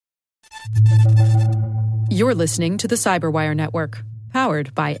You're listening to the Cyberwire Network,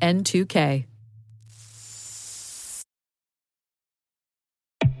 powered by N2K.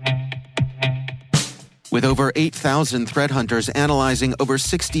 With over 8,000 threat hunters analyzing over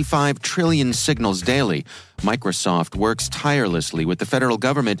 65 trillion signals daily, Microsoft works tirelessly with the federal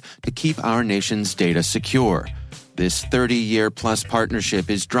government to keep our nation's data secure. This 30-year-plus partnership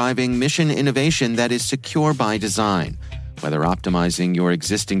is driving mission innovation that is secure by design. Whether optimizing your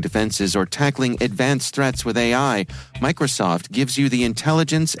existing defenses or tackling advanced threats with AI, Microsoft gives you the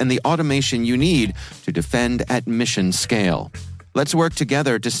intelligence and the automation you need to defend at mission scale. Let's work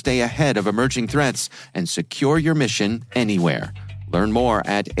together to stay ahead of emerging threats and secure your mission anywhere. Learn more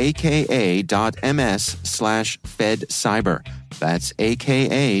at aka.ms/fedcyber. That's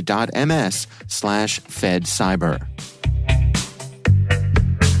aka.ms/fedcyber.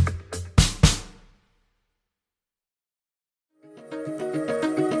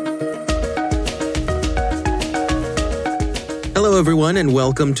 Hello, everyone, and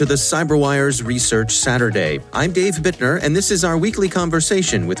welcome to the CyberWire's Research Saturday. I'm Dave Bittner, and this is our weekly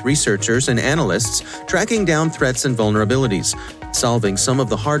conversation with researchers and analysts tracking down threats and vulnerabilities, solving some of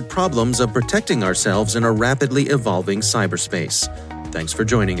the hard problems of protecting ourselves in a rapidly evolving cyberspace. Thanks for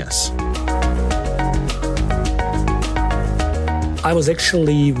joining us. I was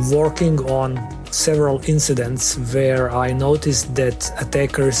actually working on several incidents where I noticed that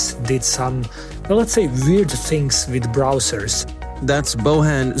attackers did some, let's say, weird things with browsers. That's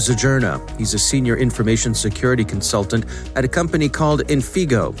Bohan Zajerna. He's a senior information security consultant at a company called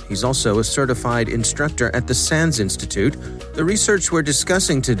Infigo. He's also a certified instructor at the SANS Institute. The research we're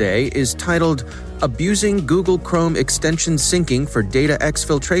discussing today is titled Abusing Google Chrome Extension Syncing for Data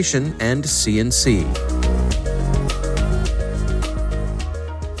Exfiltration and CNC.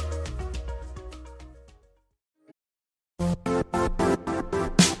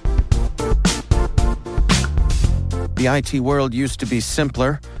 The IT world used to be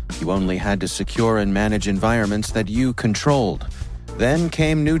simpler. You only had to secure and manage environments that you controlled. Then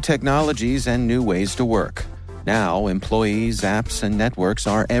came new technologies and new ways to work. Now, employees, apps, and networks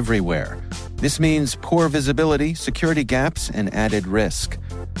are everywhere. This means poor visibility, security gaps, and added risk.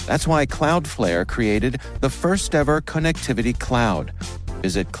 That's why Cloudflare created the first-ever connectivity cloud.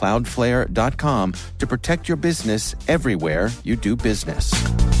 Visit cloudflare.com to protect your business everywhere you do business.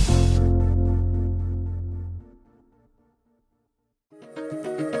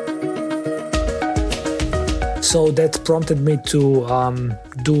 So that prompted me to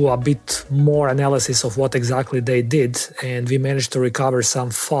do a bit more analysis of what exactly they did, and we managed to recover some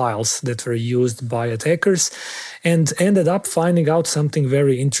files that were used by attackers and ended up finding out something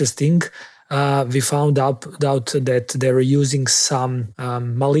very interesting. We found out that they were using some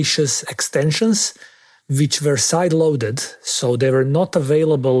malicious extensions which were side-loaded, so they were not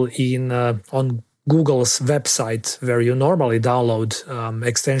available on Google's website where you normally download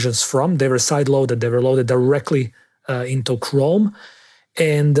extensions from. They were side-loaded. They were loaded directly into Chrome.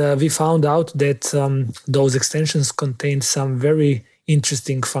 And we found out that those extensions contained some very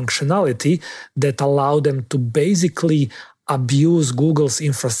interesting functionality that allowed them to basically abuse Google's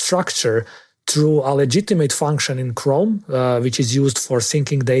infrastructure through a legitimate function in Chrome, which is used for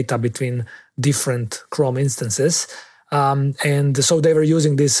syncing data between different Chrome instances. And so they were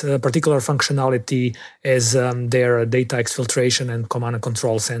using this particular functionality as their data exfiltration and command and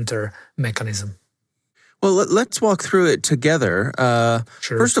control center mechanism. Well, let's walk through it together.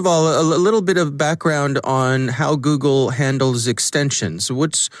 Sure. First of all, a little bit of background on how Google handles extensions.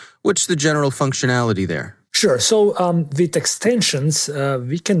 What's the general functionality there? Sure. So with extensions,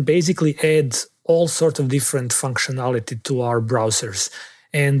 we can basically add all sorts of different functionality to our browsers.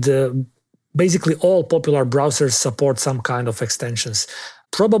 And basically, all popular browsers support some kind of extensions.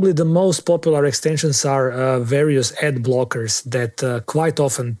 Probably the most popular extensions are various ad blockers that quite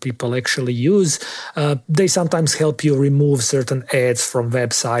often people actually use. They sometimes help you remove certain ads from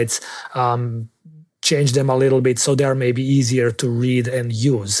websites, change them a little bit so they are maybe easier to read and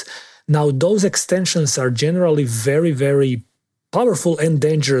use. Now, those extensions are generally very, very powerful and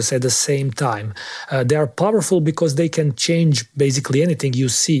dangerous at the same time. They are powerful because they can change basically anything you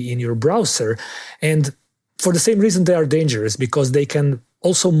see in your browser. And for the same reason, they are dangerous because they can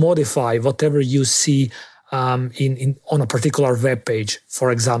also modify whatever you see on a particular web page,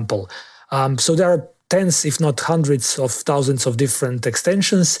 for example. So there are tens, if not hundreds of thousands of different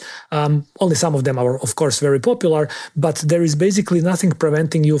extensions. Only some of them are, of course, very popular, but there is basically nothing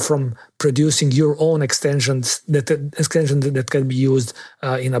preventing you from producing your own extensions that can be used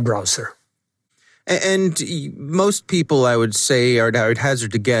in a browser. And most people, I would say, or I would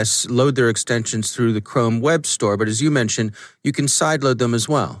hazard to guess, load their extensions through the Chrome Web Store. But as you mentioned, you can sideload them as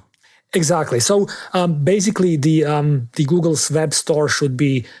well. Exactly. So basically, the Google's web store should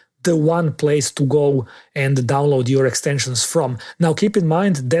be the one place to go and download your extensions from. Now, keep in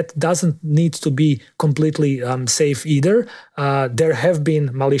mind that doesn't need to be completely safe either. There have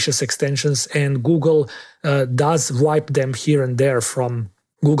been malicious extensions, and Google does wipe them here and there from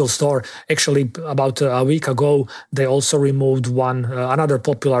Google Store. Actually, about a week ago, they also removed another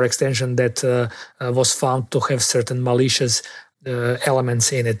popular extension that was found to have certain malicious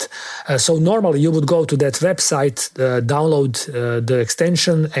elements in it. So normally you would go to that website, download the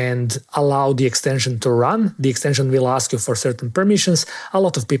extension and allow the extension to run. The extension will ask you for certain permissions. A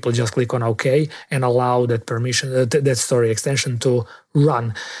lot of people just click on OK and allow that extension to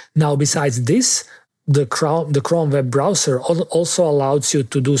run. Now, besides this, the Chrome web browser also allows you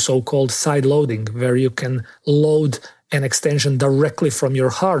to do so-called side loading, where you can load an extension directly from your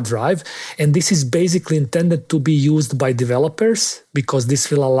hard drive. And this is basically intended to be used by developers, because this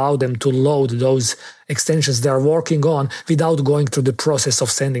will allow them to load those extensions they are working on without going through the process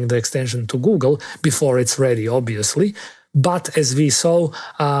of sending the extension to Google before it's ready, obviously. But as we saw,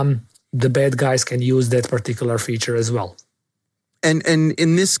 the bad guys can use that particular feature as well. And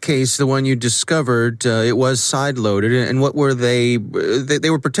in this case, the one you discovered, it was side-loaded. And what were they? They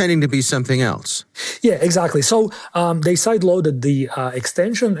were pretending to be something else. Yeah, exactly. So they side-loaded the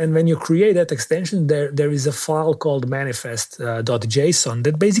extension, and when you create that extension, there is a file called manifest.json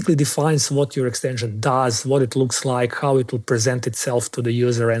that basically defines what your extension does, what it looks like, how it will present itself to the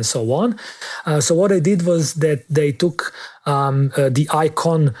user, and so on. So what they did was that they took the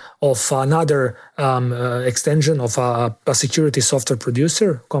icon of another extension of a security software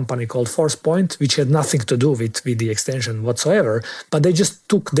producer company called ForcePoint, which had nothing to do with the extension whatsoever, but they just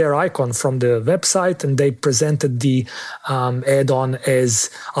took their icon from the website and they presented the add-on as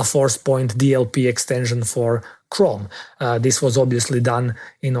a ForcePoint DLP extension for Chrome. This was obviously done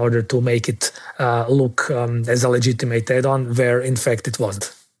in order to make it look as a legitimate add-on, where in fact it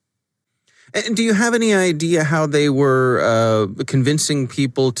wasn't. And do you have any idea how they were convincing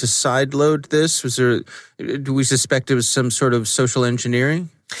people to sideload this? Do we suspect it was some sort of social engineering?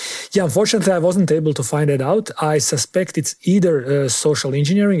 Yeah, unfortunately, I wasn't able to find it out. I suspect it's either social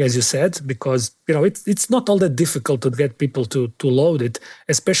engineering, as you said, because it's not all that difficult to get people to load it,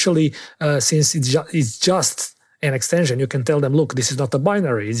 especially since it's just an extension. You can tell them, look, this is not a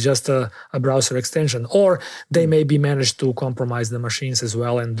binary, it's just a browser extension. Or they maybe manage to compromise the machines as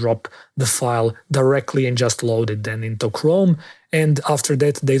well and drop the file directly and just load it then into Chrome. And after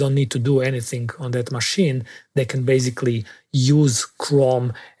that, they don't need to do anything on that machine. They can basically use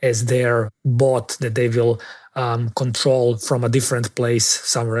Chrome as their bot that they will control from a different place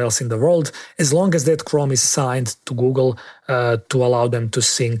somewhere else in the world, as long as that Chrome is signed to Google to allow them to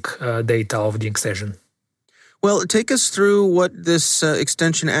sync data of the extension. Well, take us through what this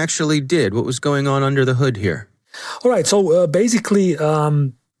extension actually did. What was going on under the hood here? All right. So basically,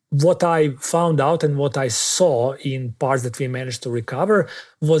 what I found out and what I saw in parts that we managed to recover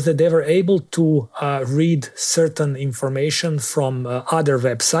was that they were able to read certain information from other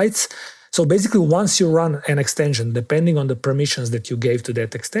websites. So basically, once you run an extension, depending on the permissions that you gave to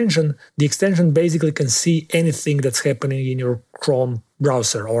that extension, the extension basically can see anything that's happening in your Chrome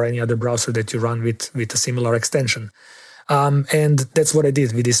browser or any other browser that you run with a similar extension. And that's what I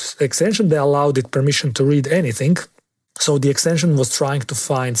did with this extension. They allowed it permission to read anything. So the extension was trying to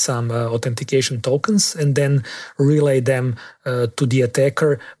find some authentication tokens and then relay them to the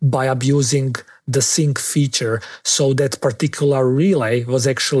attacker by abusing the sync feature. So that particular relay was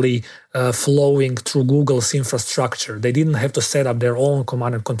actually flowing through Google's infrastructure. They didn't have to set up their own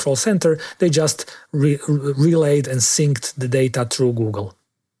command and control center. They just relayed and synced the data through Google.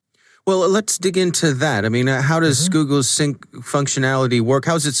 Well, let's dig into that. I mean, how does Google's sync functionality work?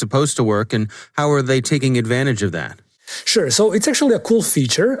 How is it supposed to work? And how are they taking advantage of that? Sure. So it's actually a cool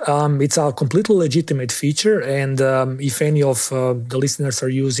feature. It's a completely legitimate feature. And if any of the listeners are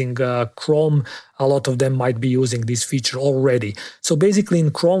using Chrome, a lot of them might be using this feature already. So basically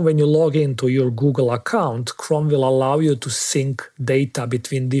in Chrome, when you log into your Google account, Chrome will allow you to sync data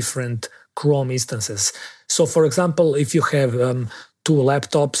between different Chrome instances. So for example, if you have two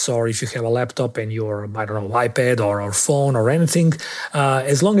laptops, or if you have a laptop and your, iPad or phone or anything,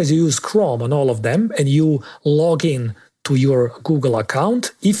 as long as you use Chrome on all of them and you log in to your Google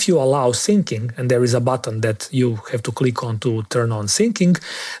account, if you allow syncing, and there is a button that you have to click on to turn on syncing,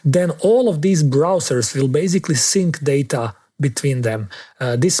 then all of these browsers will basically sync data between them.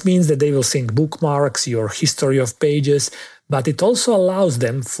 This means that they will sync bookmarks, your history of pages, but it also allows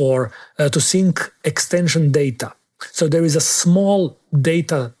them to sync extension data. So there is a small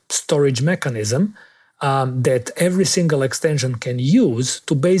data storage mechanism that every single extension can use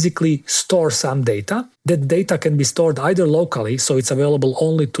to basically store some data. That data can be stored either locally, so it's available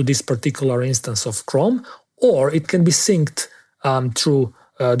only to this particular instance of Chrome, or it can be synced through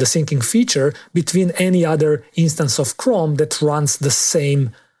the syncing feature between any other instance of Chrome that runs the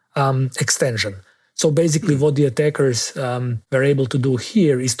same extension. So basically what the attackers were able to do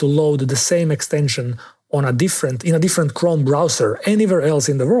here is to load the same extension in a different Chrome browser anywhere else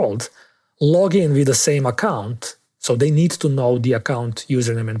in the world, log in with the same account. So they need to know the account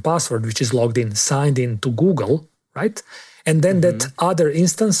username and password, which is logged in, signed in to Google, right? And then that other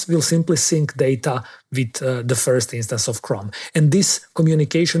instance will simply sync data with the first instance of Chrome. And this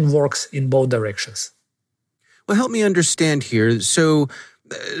communication works in both directions. Well, help me understand here. So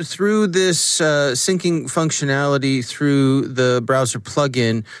through this syncing functionality through the browser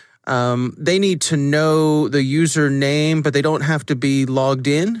plugin, they need to know the username, but they don't have to be logged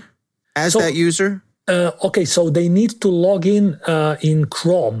in as that user? Okay, so they need to log in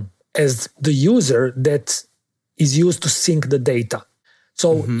Chrome as the user that is used to sync the data.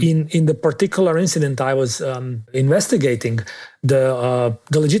 So in the particular incident I was investigating, the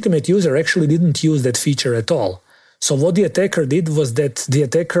legitimate user actually didn't use that feature at all. So what the attacker did was that the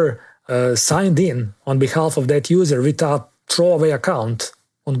attacker signed in on behalf of that user with a throwaway account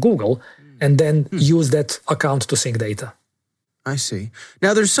on Google and then used that account to sync data. I see.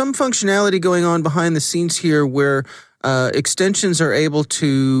 Now, there's some functionality going on behind the scenes here where extensions are able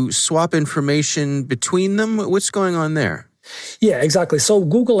to swap information between them. What's going on there? Yeah, exactly. So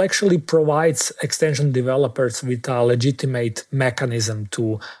Google actually provides extension developers with a legitimate mechanism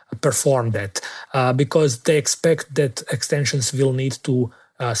to perform that because they expect that extensions will need to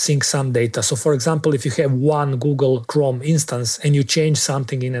sync some data. So for example, if you have one Google Chrome instance and you change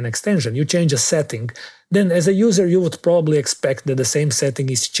something in an extension, you change a setting, then as a user, you would probably expect that the same setting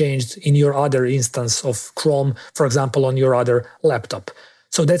is changed in your other instance of Chrome, for example, on your other laptop.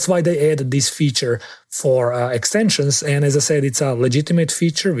 So that's why they added this feature for extensions. And as I said, it's a legitimate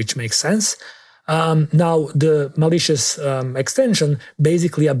feature, which makes sense. Now, the malicious extension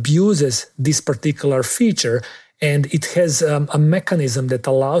basically abuses this particular feature, and it has a mechanism that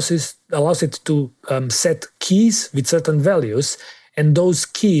allows it to set keys with certain values. And those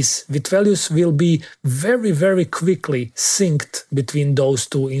keys with values will be very, very quickly synced between those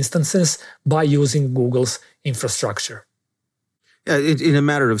two instances by using Google's infrastructure. In a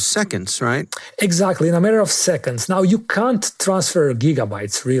matter of seconds, right? Exactly, in a matter of seconds. Now, you can't transfer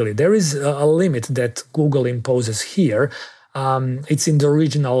gigabytes, really. There is a limit that Google imposes here. It's in the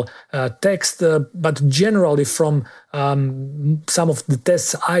original text, but generally from some of the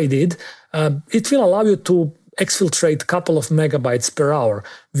tests I did, it will allow you to exfiltrate a couple of megabytes per hour,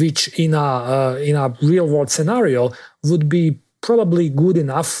 which in a real-world scenario would be probably good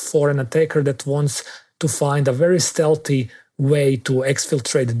enough for an attacker that wants to find a very stealthy way to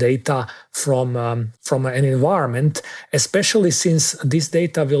exfiltrate data from an environment, especially since this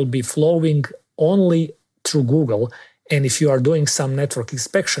data will be flowing only through Google. And if you are doing some network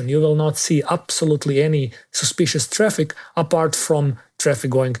inspection, you will not see absolutely any suspicious traffic apart from traffic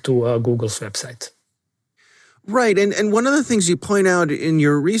going to Google's website. Right. And one of the things you point out in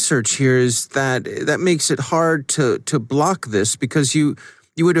your research here is that makes it hard to block this because you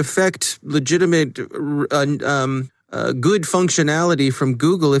would affect legitimate good functionality from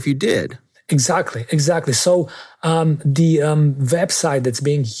Google if you did. Exactly. So the website that's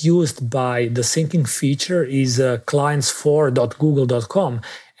being used by the syncing feature is clients4.google.com.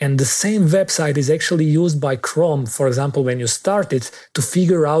 And the same website is actually used by Chrome, for example, when you start it, to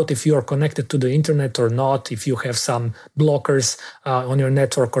figure out if you are connected to the internet or not, if you have some blockers on your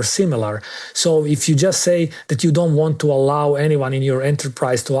network or similar. So if you just say that you don't want to allow anyone in your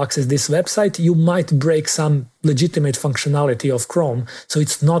enterprise to access this website, you might break some legitimate functionality of Chrome. So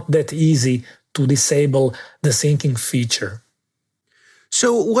it's not that easy to disable the syncing feature.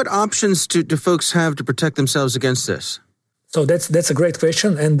 So what options do folks have to protect themselves against this? So that's a great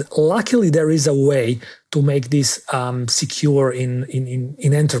question, and luckily there is a way to make this secure in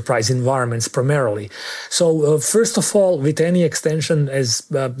enterprise environments primarily. So first of all, with any extension, as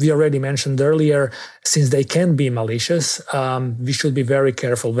we already mentioned earlier, since they can be malicious, we should be very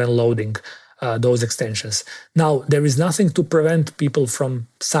careful when loading those extensions. Now, there is nothing to prevent people from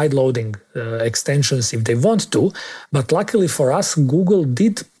sideloading extensions if they want to, but luckily for us, Google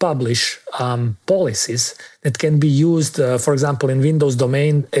did publish policies that can be used, for example, in Windows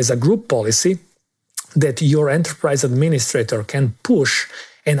domain as a group policy that your enterprise administrator can push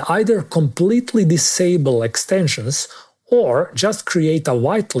and either completely disable extensions or just create a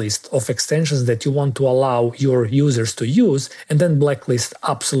whitelist of extensions that you want to allow your users to use and then blacklist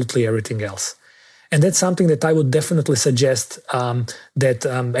absolutely everything else. And that's something that I would definitely suggest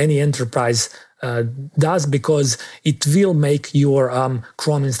that any enterprise does, because it will make your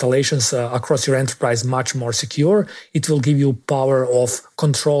Chrome installations across your enterprise much more secure. It will give you power of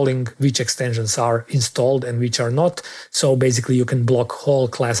controlling which extensions are installed and which are not. So basically you can block whole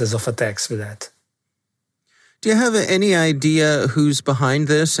classes of attacks with that. Do you have any idea who's behind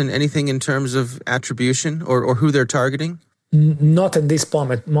this and anything in terms of attribution or who they're targeting? Not at this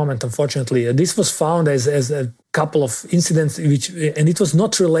moment, unfortunately. This was found as a couple of incidents, and it was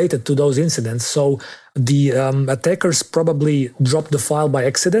not related to those incidents. So the attackers probably dropped the file by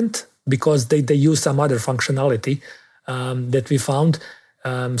accident because they used some other functionality that we found.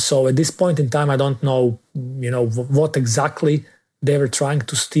 So at this point in time, I don't know, what exactly they were trying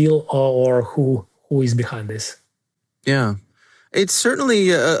to steal or who is behind this. Yeah. It's certainly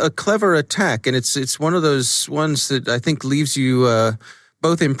a clever attack, and it's one of those ones that I think leaves you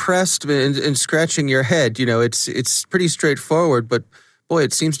both impressed and scratching your head. It's pretty straightforward, but boy,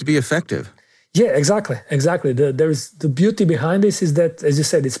 it seems to be effective. Yeah, exactly. There's the beauty behind this is that, as you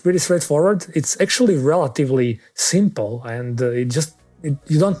said, it's pretty straightforward. It's actually relatively simple, and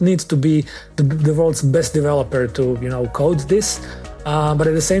you don't need to be the world's best developer to code this. But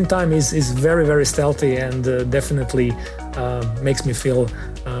at the same time, is very, very stealthy and definitely makes me feel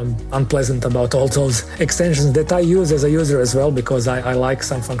unpleasant about all those extensions that I use as a user as well, because I like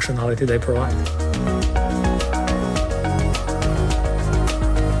some functionality they provide.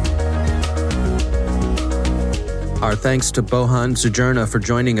 Our thanks to Bohan Zujerna for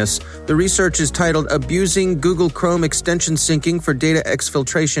joining us. The research is titled Abusing Google Chrome Extension Syncing for Data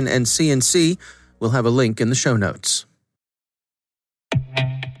Exfiltration and CNC. We'll have a link in the show notes.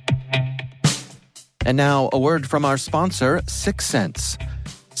 And now, a word from our sponsor, Syxsense.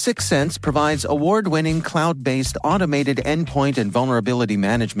 Syxsense provides award-winning cloud-based automated endpoint and vulnerability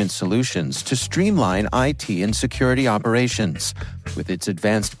management solutions to streamline IT and security operations. With its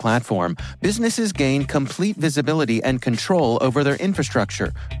advanced platform, businesses gain complete visibility and control over their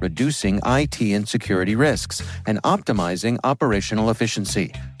infrastructure, reducing IT and security risks and optimizing operational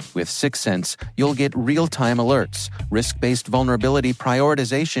efficiency. With Syxsense, you'll get real-time alerts, risk-based vulnerability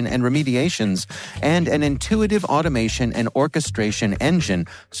prioritization and remediations, and an intuitive automation and orchestration engine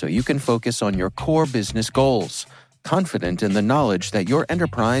so you can focus on your core business goals, confident in the knowledge that your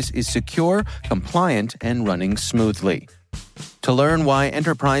enterprise is secure, compliant, and running smoothly. To learn why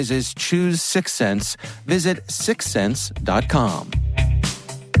enterprises choose Syxsense, visit syxsense.com.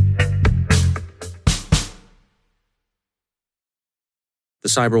 The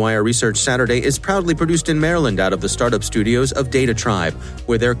CyberWire Research Saturday is proudly produced in Maryland out of the startup studios of DataTribe,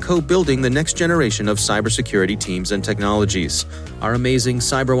 where they're co-building the next generation of cybersecurity teams and technologies. Our amazing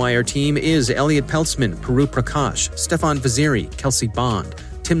CyberWire team is Elliot Peltzman, Puru Prakash, Stefan Vaziri, Kelsey Bond,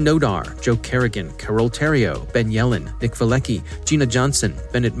 Tim Nodar, Joe Kerrigan, Carol Terrio, Ben Yellen, Nick Valecki, Gina Johnson,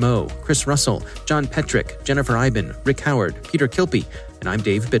 Bennett Moe, Chris Russell, John Petrick, Jennifer Iben, Rick Howard, Peter Kilpie, and I'm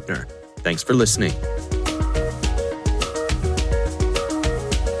Dave Bittner. Thanks for listening.